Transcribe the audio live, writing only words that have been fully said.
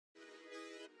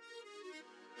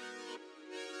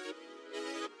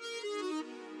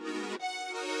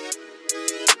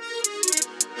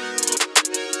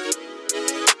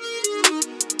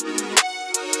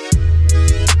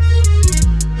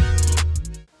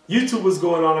YouTube, what's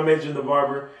going on? I'm Adrian the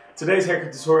Barber. Today's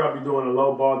haircut tutorial, I'll be doing a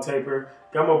low ball taper.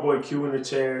 Got my boy Q in the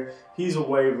chair. He's a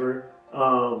waver.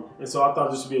 And so I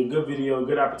thought this would be a good video, a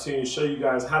good opportunity to show you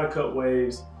guys how to cut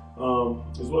waves,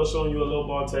 as well as showing you a low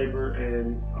ball taper.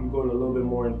 And I'm going a little bit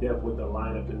more in depth with the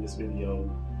lineup in this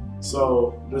video.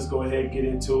 So let's go ahead and get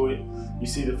into it. You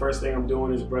see, the first thing I'm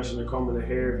doing is brushing and combing the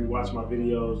hair. If you watch my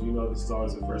videos, you know this is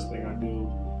always the first thing I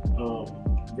do.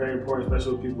 Very important,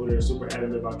 especially with people that are super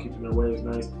adamant about keeping their waves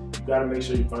nice. You gotta make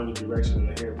sure you find the direction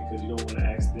of the hair because you don't want to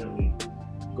accidentally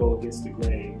go against the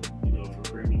grain, you know,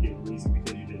 for any given reason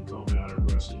because you didn't comb it out or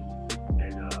brush it.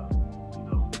 And you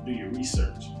know, do your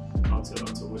research onto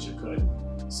what you're cutting.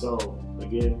 So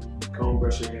again, comb,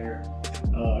 brush your hair.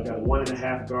 I got a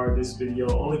 1.5 guard this video.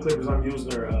 Only clippers I'm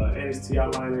using are NXT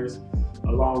outliners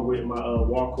along with my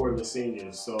Walcourt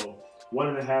Lasinias. So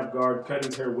 1.5 guard, cutting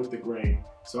his hair with the grain.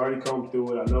 So I already combed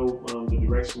through it. I know the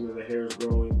direction that the hair is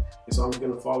growing. And so I'm just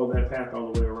gonna follow that path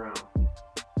all the way around.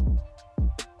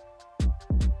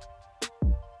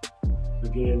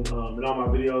 Again, in all my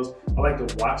videos, I like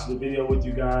to watch the video with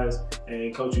you guys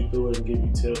and coach you through it and give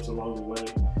you tips along the way.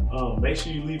 Make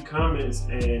sure you leave comments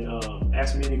and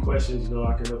ask me any questions. You know,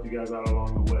 I can help you guys out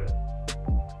along the way.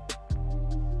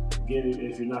 Again,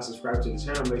 if you're not subscribed to the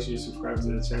channel, make sure you subscribe to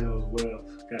the channel as well.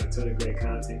 Got a ton of great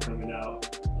content coming out.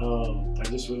 I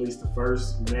just released the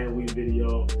first man weave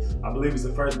video. I believe it's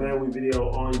the first man weave video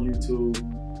on YouTube.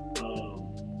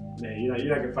 Man, you're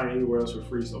not gonna find it anywhere else for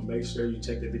free, so make sure you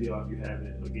check the video out if you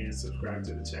haven't. Again, subscribe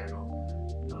to the channel.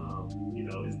 You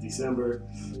know, it's December.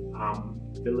 I'm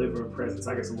delivering presents.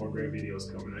 I got some more great videos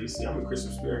coming out. You see, I'm in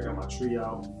Christmas spirit. I got my tree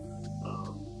out.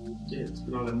 Yeah,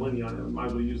 spend all that money on it. I might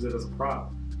as well use it as a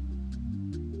prop.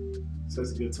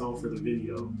 Sets a good tone for the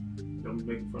video. I'm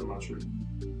making fun of my tree.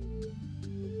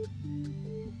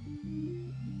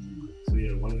 So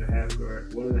yeah,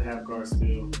 1.5 guard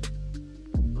still.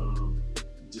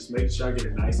 Just make sure I get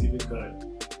a nice even cut.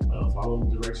 Follow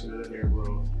the direction of the hair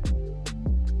growth.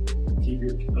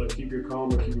 Keep your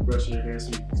comb or keep your brush in your hair so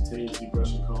you can continuously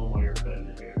brush and comb while you're cutting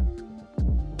your hair.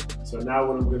 So now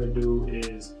what I'm gonna do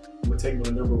is I'm gonna take my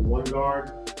number 1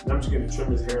 guard and I'm just gonna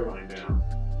trim his hairline down.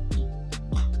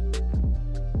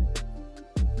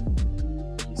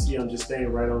 You see, I'm just staying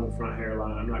right on the front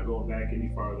hairline. I'm not going back any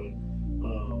farther.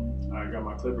 I got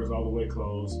my clippers all the way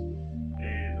closed.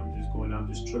 And I'm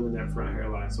just trimming that front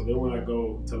hairline. So then when I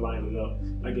go to line it up,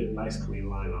 I get a nice clean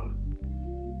line on it.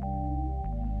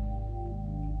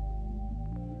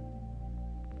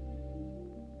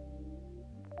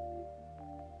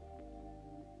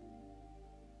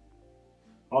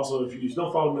 Also, if you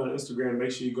don't follow me on Instagram,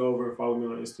 make sure you go over and follow me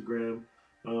on Instagram.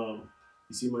 You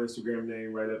see my Instagram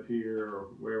name right up here or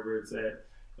wherever it's at,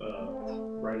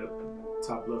 right up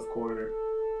top left corner.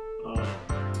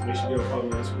 Make sure you go follow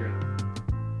me on Instagram.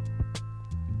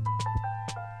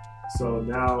 So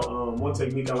now, one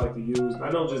technique I like to use, and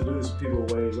I don't just do this with people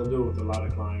with waves, I do it with a lot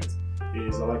of clients,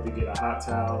 is I like to get a hot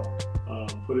towel,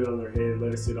 put it on their head,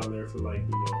 let it sit on there for like,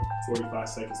 45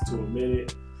 seconds to a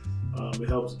minute. It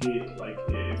helps get, like,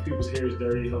 if people's hair is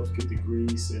dirty, it helps get the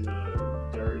grease and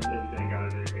dirt and everything out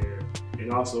of their hair.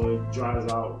 And also it dries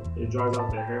out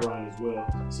their hairline as well.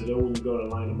 So then when you go to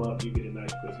line them up, you get a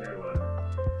nice crisp hairline.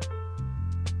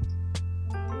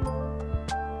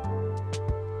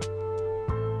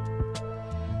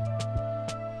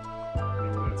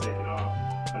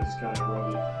 Kind of rub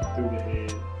it through the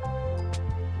head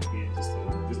again, just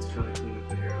to kind of clean up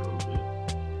the hair a little bit.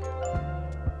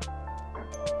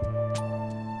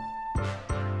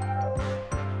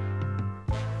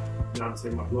 Now I'm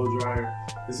taking my blow dryer.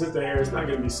 And since the hair is not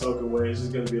going to be soaking wet, it's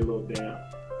just going to be a little damp.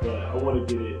 But I want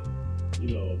to get it,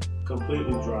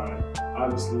 completely dry.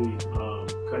 Obviously,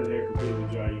 cutting the hair completely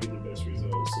dry, you get the best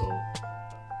results. So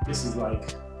this is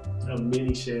like a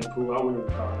mini shampoo. I wouldn't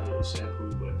call it a shampoo,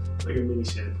 but like a mini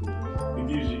shampoo.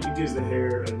 It gives the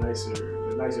hair a nicer,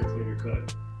 cleaner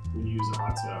cut when you use a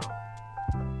hot towel.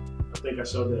 I think I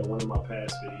showed that in one of my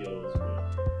past videos, but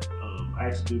I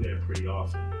actually do that pretty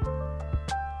often.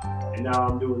 And now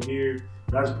I'm doing here,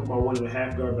 I just put my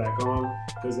 1.5 guard back on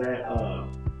because that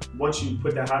once you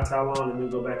put that hot towel on and then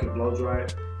go back and blow dry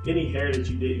it, any hair that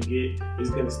you didn't get is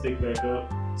gonna stick back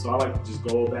up. So I like to just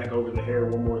go back over the hair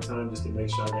one more time just to make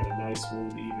sure I got a nice,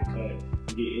 smooth, even cut and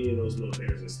get any of those little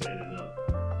hairs that's standing up.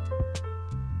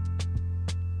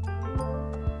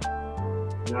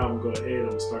 Now I'm gonna go ahead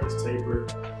and start this taper.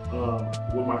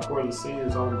 With my cordless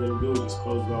seniors, all I'm gonna do is just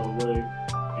close it all the way,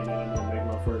 and then I'm gonna make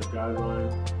my first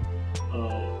guideline.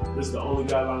 This is the only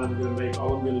guideline I'm gonna make.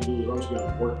 All I'm gonna do is I'm just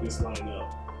gonna work this line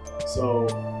up. So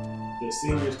the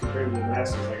seniors compared to the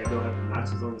masters, like I don't have the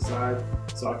notches on the side,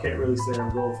 so I can't really say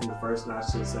I'm going from the first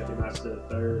notch to the second notch to the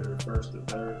third, or first to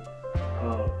third.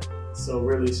 So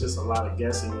really, it's just a lot of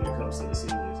guessing when it comes to the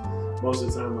seniors. Most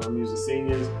of the time when I'm using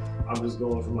seniors, I'm just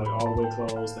going from like all the way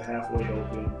closed to halfway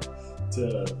open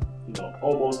to, you know,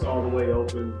 almost all the way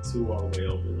open to all the way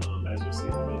open, as you'll see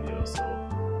in the video. So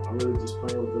I'm really just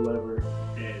playing with the lever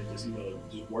and just, you know,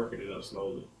 just working it up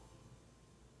slowly.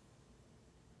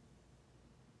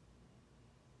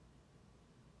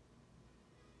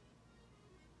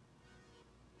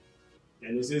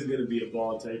 And this is going to be a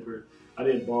ball taper. I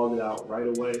didn't ball it out right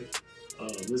away.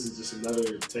 This is just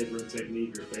another tapering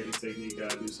technique or fading technique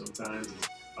that I do sometimes.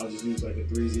 I'll just use like a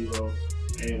 3-0.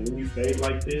 And when you fade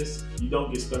like this, you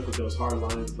don't get stuck with those hard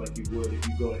lines like you would if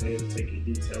you go ahead and take your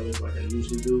detailers like I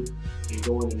usually do and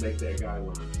go in and make that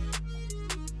guideline.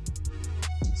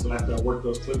 So after I work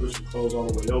those clippers from close all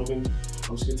the way open,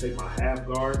 I'm just going to take my half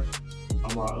guard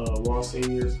on my wall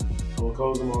seniors. I'm going to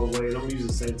close them all the way, and I'm using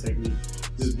the same technique,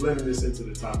 just blending this into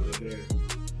the top of the hair.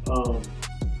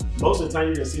 Most of the time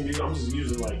you're going to see me, I'm just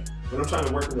using like, when I'm trying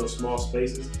to work in those small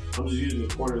spaces, I'm just using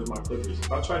the corners of my clippers.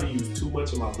 If I try to use too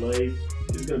much of my blade,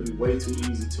 it's going to be way too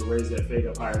easy to raise that fade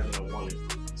up higher than I want it.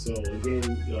 So again,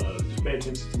 just pay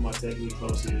attention to my technique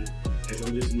close here, as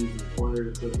I'm just using the corner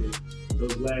of the clippers,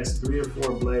 those last 3 or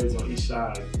 4 blades on each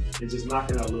side, and just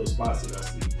knocking out little spots that I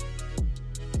see.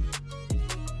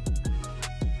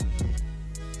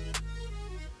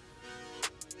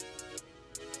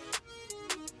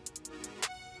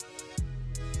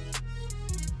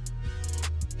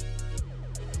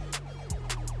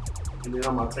 And then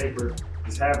on my taper,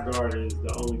 this half guard is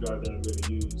the only guard that I'm going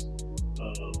to use.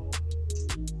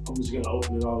 I'm just going to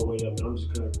open it all the way up, and I'm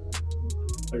just going to,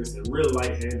 like I said, real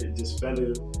light-handed, just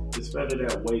feather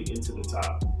that weight into the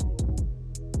top.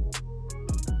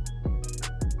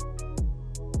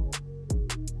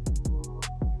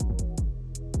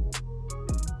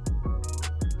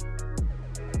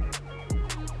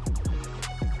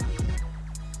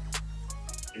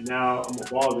 And now I'm going to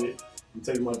ball it. I'm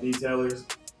taking my detailers,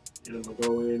 and I'm gonna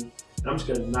go in, and I'm just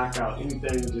gonna knock out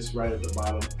anything just right at the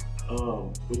bottom.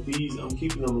 With these, I'm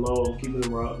keeping them low, I'm keeping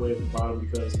them right way at the bottom,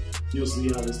 because you'll see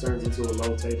how this turns into a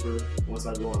low taper once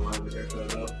I go and line the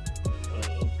haircut up.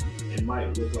 It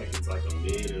might look like it's like a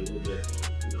mid or a little bit,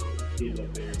 you know, getting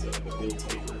up there into like a mid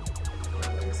taper.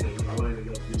 Like I said, if I line it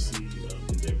up, you'll see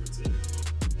the difference in it.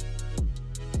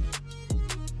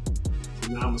 So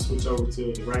now I'm gonna switch over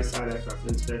to the right side after I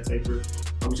finish that taper.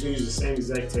 I'm just gonna use the same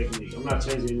exact technique. I'm not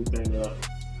changing anything up.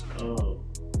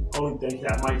 Only thing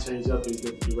that might change up is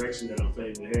the direction that I'm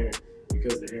fading the hair,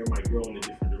 because the hair might grow in a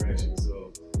different direction.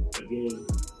 So again, you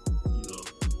know,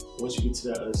 once you get to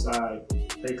that other side,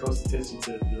 pay close attention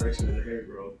to the direction of the hair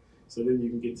growth, so then you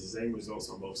can get the same results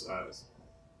on both sides.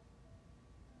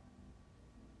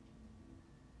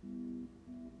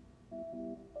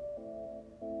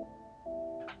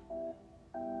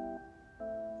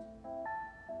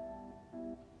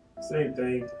 Same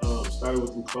thing, started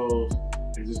with them closed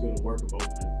and just gonna work them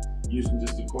open, using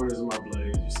just the corners of my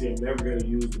blade. You see, I'm never gonna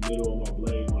use the middle of my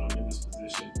blade when I'm in this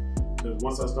position, because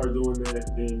once I start doing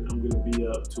that, then I'm gonna be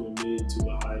up to a mid to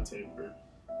a high taper,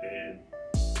 and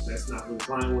that's not what the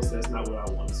client wants, that's not what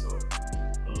I want. So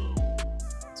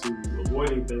to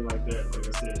avoid anything like that, like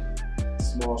I said,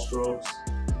 small strokes,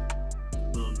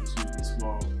 just using the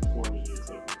small corners of your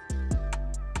clippers.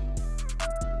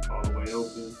 All the way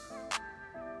open.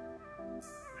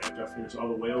 After I finish all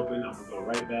the way open, I'm gonna go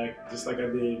right back, just like I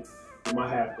did with my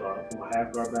half guard. Put my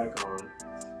half guard back on.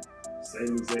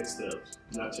 Same exact steps,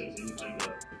 not changing anything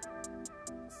up.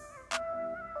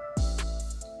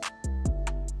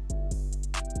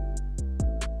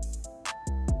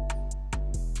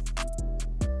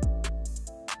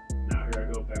 Now here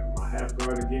I go back with my half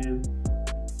guard again.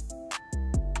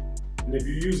 And if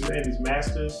you're using Andy's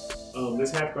Masters,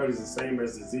 this half guard is the same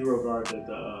as the 0 guard that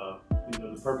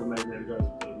the purple magnetic guard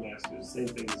with the Masters. Same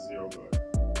thing as 0 guard.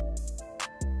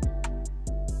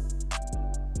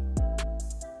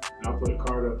 I'll put a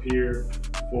card up here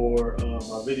for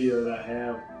my video that I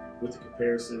have with the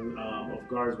comparison of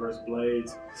guards versus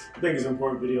blades. I think it's an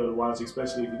important video to watch,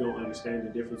 especially if you don't understand the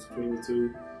difference between the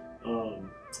two.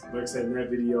 Like I said in that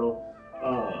video,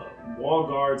 wall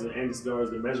guards and Andy's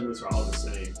guards, the measurements are all the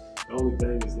same. The only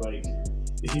thing is, like,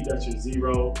 you got your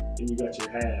 0 and you got your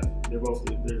half. They're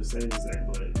the same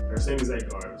exact blade, or same exact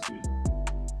guard, excuse me.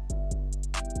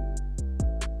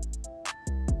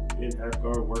 Again, half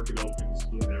guard, work it open, just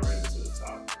blend that right into the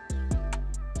top.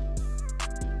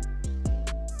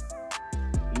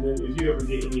 And then if you ever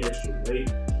get any extra weight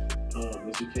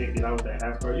that you can't get out with that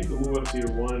half guard, you can move up to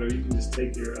your 1, or you can just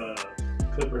take your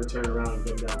clipper and turn around and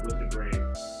go down with the grain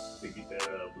to get that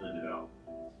blended out.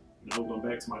 Now I'm going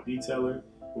back to my detailer.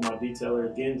 With my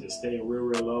detailer again, just staying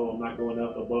real low. I'm not going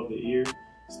up above the ear.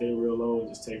 Staying real low and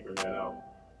just tapering that out.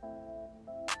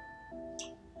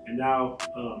 And now,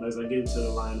 as I get into the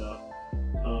lineup,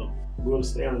 we want to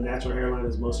stay on a natural hairline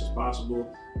as much as possible,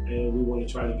 and we want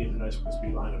to try to get a nice crispy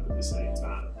lineup at the same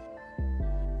time.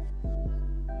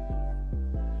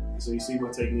 So you see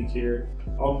my technique here.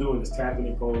 All I'm doing is tapping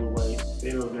and pulling away,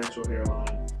 staying on a natural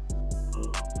hairline.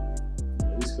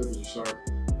 These clippers are sharp.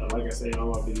 Like I say in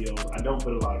all my videos, I don't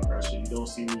put a lot of pressure. You don't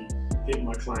see me hitting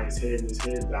my client's head and his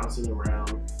head bouncing around,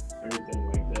 everything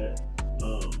like that.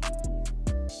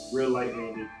 Real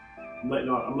light-handed. I'm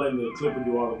letting the clipper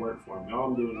do all the work for me. All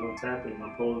I'm doing is I'm tapping and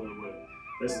I'm pulling away.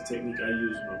 That's the technique I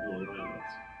use when I'm doing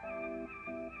lineups.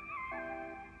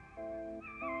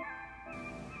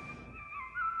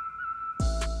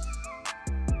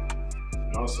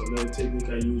 Also, another technique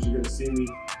I use, you're going to see me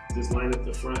just line up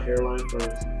the front hairline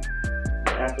first.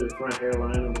 After the front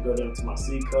hairline, I'm going to go down to my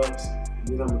C-cups, and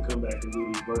then I'm going to come back and do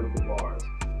these vertical bars.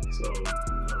 So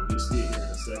you'll see it here in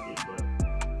a second. But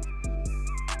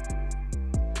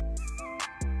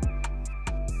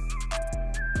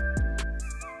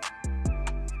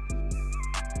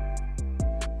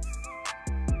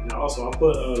now also, I'll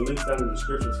put links down in the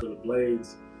description for the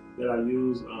blades that I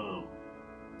use.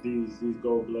 These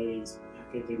gold blades.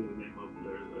 I can't think of the name of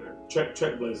them.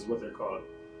 Trek blades is what they're called.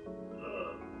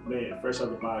 Man, fresh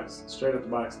out the box, straight out the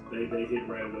box, they hit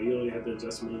right away. You don't even have to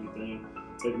adjust them or anything.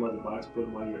 Take them out of the box, put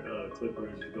them on your clipper,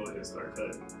 and just go ahead and start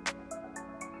cutting.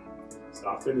 So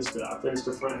I finished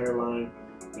the front hairline.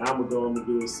 Now I'm gonna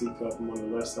do a C-cup. I'm on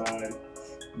the left side,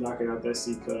 knocking out that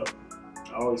C-cup.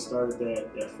 I always start at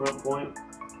that front point.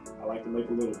 I like to make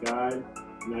a little guide,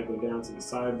 and I go down to the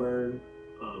sideburn.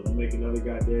 I make another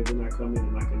guide there, then I come in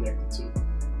and I connect the two.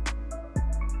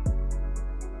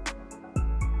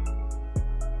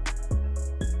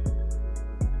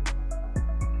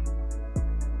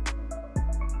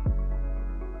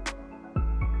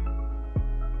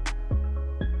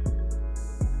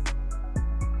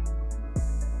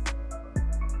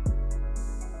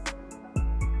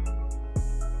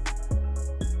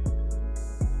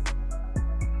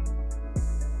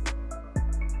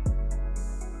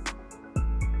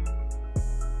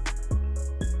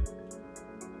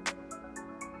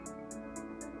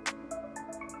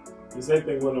 The same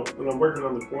thing when I'm working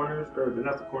on the corners, or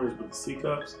not the corners, but the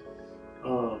C-cups.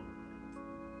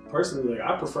 Personally, like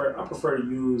I prefer to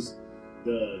use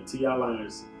the TI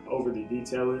liners over the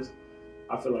detailers.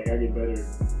 I feel like I get better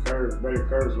curves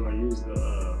when I use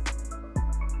the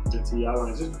TI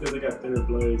liners, just because they got thinner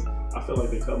blades. I feel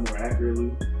like they cut more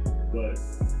accurately. But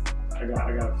I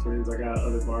got friends, I got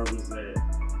other barbers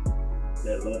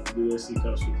that love to do their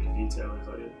C-cups with the detailers.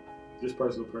 Like, just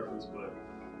personal preference, but.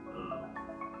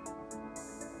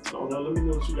 I don't know, let me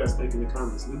know what you guys think in the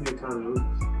comments. Leave me a comment.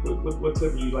 What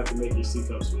clipper you like to make your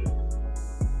C-cups with?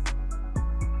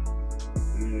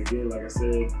 And then again, like I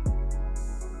said,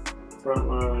 front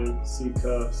line,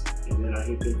 C-cups, and then I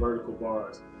hit the vertical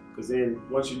bars. Because then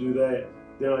once you do that,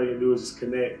 then all you can do is just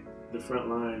connect the front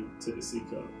line to the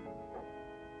C-cup.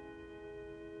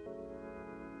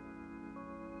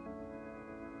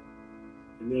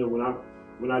 And then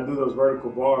when I do those vertical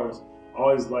bars, I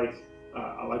always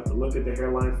I like to look at the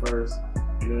hairline first,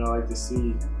 and then I like to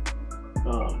see,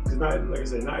 because like I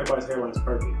said, not everybody's hairline is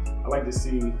perfect. I like to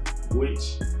see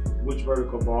which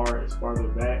vertical bar is farther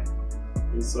back,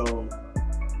 and so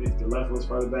if the left one's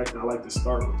farther back, then I like to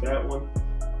start with that one,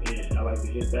 and I like to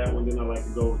hit that one, then I like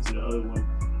to go over to the other one,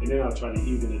 and then I'll try to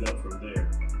even it up from there.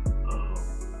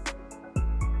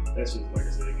 That's just, like I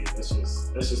said again, that's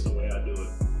just the way I do it,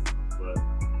 but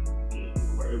yeah,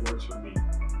 it works for me.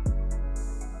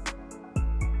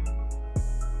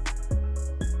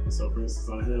 So for instance,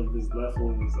 on him, his left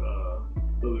one was a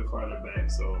little bit farther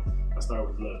back, so I started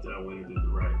with the left, then I went and did the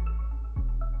right.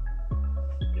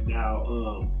 And now,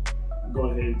 go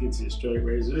ahead and get to the straight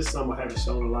razor. This is something I haven't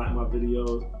shown a lot in my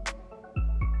videos,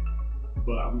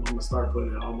 but I'm gonna start putting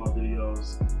in all my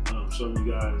videos, showing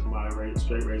you guys my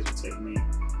straight razor technique.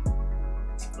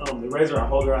 The razor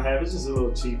holder I have is just a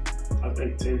little cheap. I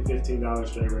think $10, $15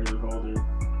 straight razor holder.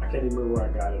 I can't even remember where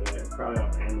I got it at. Probably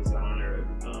off Amazon or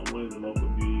one of the local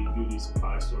beauty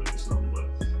supply stores or something.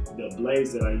 But the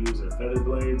blades that I use are feather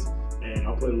blades, and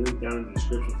I'll put a link down in the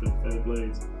description for the feather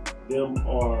blades. Them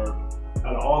are,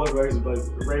 out of all the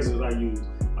razors I use,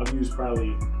 I've used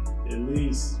probably at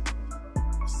least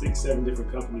 6, 7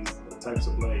 different companies, types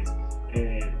of blades,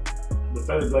 and the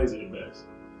feather blades are the best.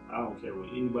 I don't care what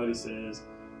anybody says.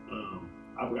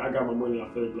 I got my money on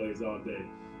feather blades all day.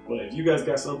 But if you guys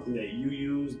got something that you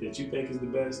use that you think is the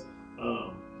best,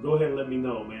 go ahead and let me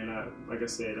know, man. Like I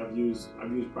said, I've used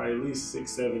probably at least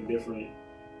 6-7 different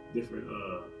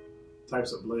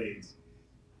types of blades,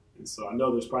 and so I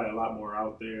know there's probably a lot more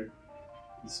out there.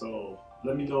 And so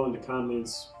let me know in the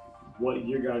comments what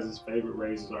your guys' favorite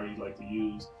razors are you like to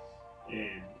use,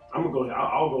 and I'm gonna go ahead.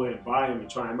 I'll go ahead and buy them and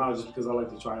try them out just because I like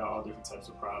to try out all different types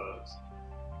of products.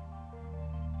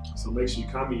 So make sure you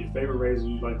comment your favorite razors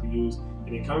you like to use,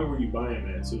 and then comment where you buy them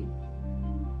at too.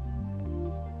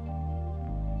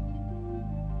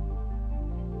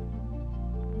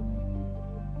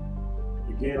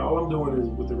 Again, all I'm doing is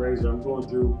with the razor, I'm going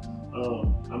through,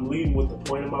 I'm leading with the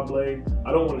point of my blade.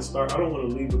 I don't want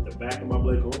to lead with the back of my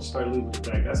blade. I want to start leading with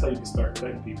the back. That's how you can start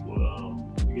cutting people.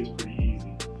 It gets pretty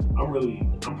easy.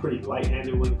 I'm pretty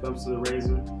light-handed when it comes to the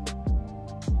razor.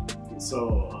 And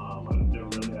so I never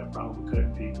really had a problem with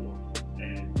cutting people.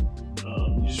 And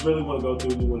you just really want to go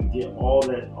through and you want to get all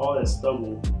that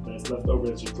stubble that's left over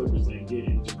that your clippers didn't get,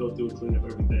 and just go through and clean up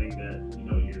everything that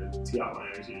your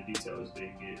T-outliners, your detailers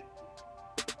didn't get.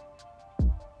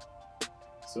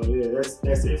 So yeah,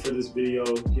 that's it for this video.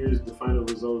 Here's the final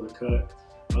result of the cut.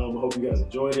 I hope you guys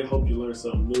enjoyed it. Hope you learned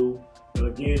something new. And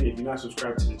again, if you're not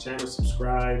subscribed to the channel,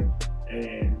 subscribe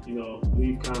and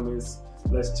leave comments.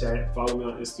 Let's chat. Follow me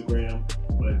on Instagram.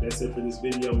 But that's it for this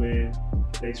video, man.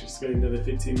 Thanks for spending another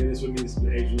 15 minutes with me. This has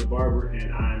been Adrian the Barber,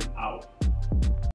 and I'm out.